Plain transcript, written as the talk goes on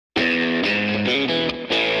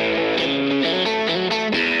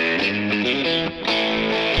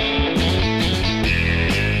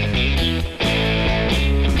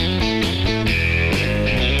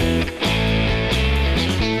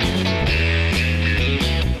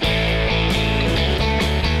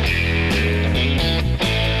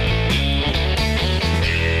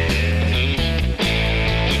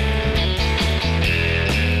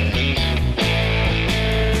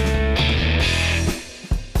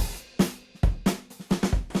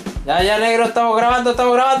Ya, negro, estamos grabando,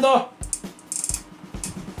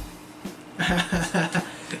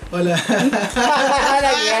 Hola.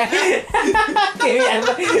 ¿Qué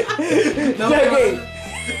mierda? No,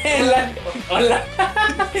 Hola.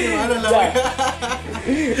 Qué malo la wea.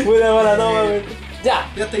 Puta mala toma, güey. Ya.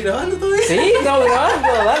 ¿Ya estáis grabando todavía? Sí, estamos grabando,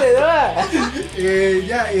 dale,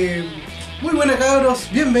 Muy buenas cabros,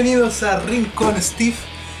 bienvenidos a RinconStiff.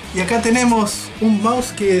 Y acá tenemos un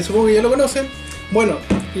mouse que supongo que ya lo conocen. Bueno,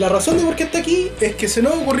 la razón de por qué está aquí es que se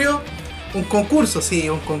nos ocurrió un concurso. Sí,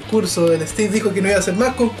 un concurso. El Steve dijo que no iba a hacer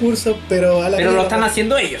más concursos, pero a la mierda. Lo están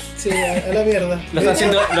haciendo ellos. Sí, a la mierda. Lo está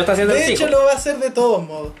haciendo de el hecho, lo va a hacer de todos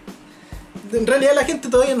modos. En realidad la gente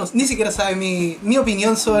todavía ni siquiera sabe mi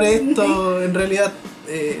opinión sobre esto. En realidad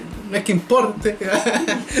no es que importe.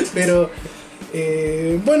 Pero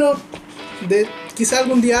bueno, quizá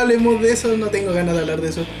algún día hablemos de eso. No tengo ganas de hablar de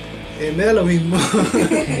eso. Me da lo mismo.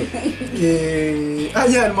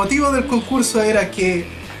 El motivo del concurso era que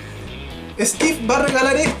Steve va a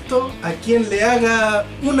regalar esto a quien le haga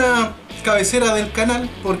una cabecera del canal,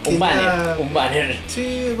 porque un banner.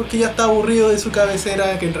 Sí, porque ya está aburrido de su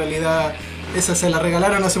cabecera, que en realidad esa se la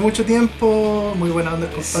regalaron hace mucho tiempo. Muy buena onda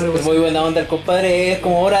el compadre. Muy buena onda el compadre. Es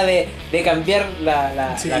como hora de cambiar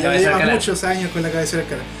la cabecera del lleva canal. Muchos años con la cabecera del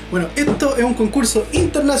canal. Bueno, esto es un concurso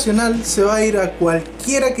internacional. Se va a ir a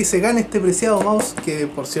cualquiera que se gane este preciado mouse, que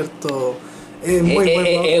por cierto es muy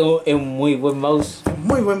buen mouse. Es un muy buen mouse.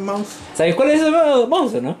 Muy buen mouse. ¿Sabes cuál es ese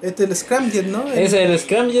mouse, no? Este es el Scramjet, ¿no? Es el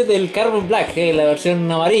Scramjet del Carbón Black, la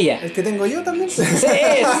versión amarilla. El que tengo yo también. Sí, ese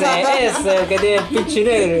que tiene el pinche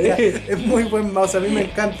negro. Es muy buen mouse, a mí me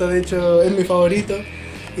encanta, de hecho es mi favorito.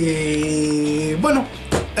 Y bueno,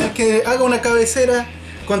 el que haga una cabecera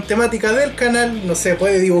con temática del canal, no sé,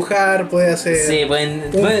 puede dibujar, puede hacer. Sí,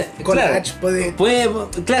 collage,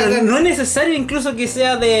 claro, no es necesario incluso que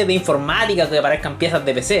sea de informática, que aparezcan piezas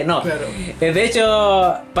de PC, no. Claro. De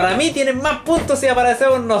hecho, para mí tienen más puntos si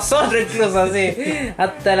aparecemos nosotros incluso así.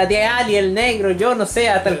 Hasta la tía Ali, el negro, yo no sé,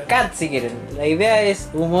 hasta el cat si quieren. La idea es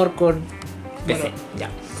humor con PC. Bueno, ya.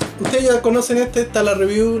 Ustedes ya conocen está la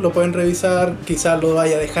review, lo pueden revisar, quizás lo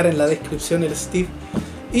vaya a dejar en la descripción el Steve.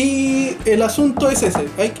 Y el asunto es ese,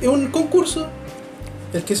 es un concurso,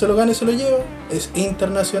 el que se lo gane se lo lleva, es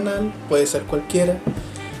internacional, puede ser cualquiera.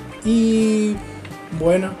 Y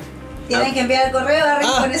bueno, tienen que enviar el correo a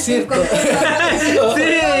RinconStiffconcurso. Sí,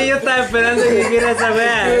 yo estaba esperando que quiera esa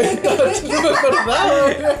weá. No me acordaba.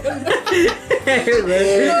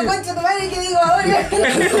 No, concha tu madre, ¿qué digo ahora?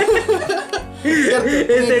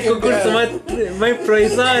 Este es el concurso más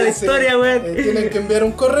improvisado de la historia, weón. Tienen que enviar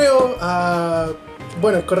un correo a...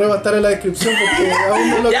 Bueno, el correo va a estar en la descripción porque aún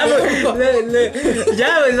no lo ya, pues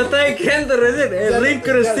lo estaba escribiendo recién. El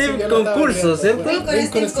RinconStiffconcurso, ¿cierto?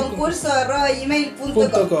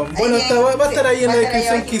 RinconStiffconcurso@gmail.com. Bueno, va a estar ahí en la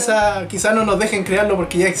descripción. Quizá no nos dejen crearlo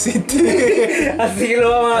porque ya existe. Así que lo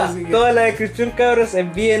vamos a... Toda la descripción, cabros.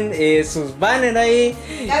 Envíen sus banners ahí.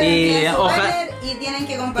 Y tienen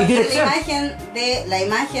que compartir la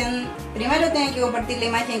imagen. Primero tienen que compartir la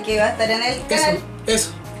imagen que va a estar en el canal.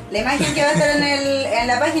 Eso. La imagen que va a estar en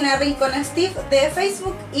la página de RinconStiff de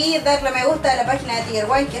Facebook, y darle me gusta a la página de Tier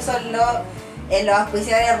One, que son los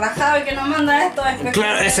auspiciadores rajados que nos mandan esto.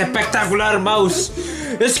 Claro, es espectacular mouse.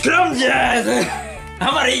 Scramjet.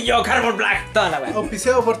 Amarillo, Carbón Black, toda la wea.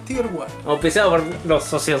 Auspiciado por Tier One. Auspiciado por los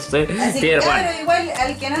socios de Tier One. Claro, igual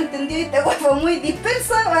al que no entendió esta wea fue muy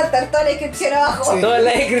dispersa, va a estar toda la descripción abajo. Sí. Toda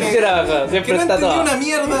la descripción abajo, siempre está todo. Una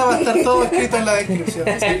mierda, va a estar todo escrito en la descripción.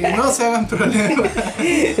 Así que no se hagan problemas.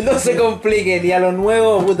 No se compliquen, y a lo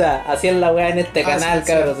nuevo, puta, hacían la weá en este canal,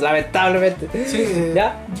 sí, cabros, lamentablemente. Sí,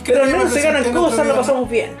 ¿Ya? Pero al menos se ganan cosas, lo pasamos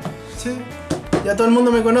bien. Sí, ya todo el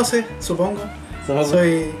mundo me conoce, supongo.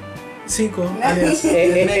 Soy Cico, alias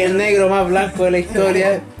el negro más blanco de la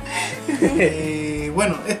historia.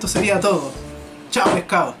 Bueno, esto sería todo. Chao,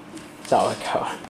 pescado. Chao, pescado.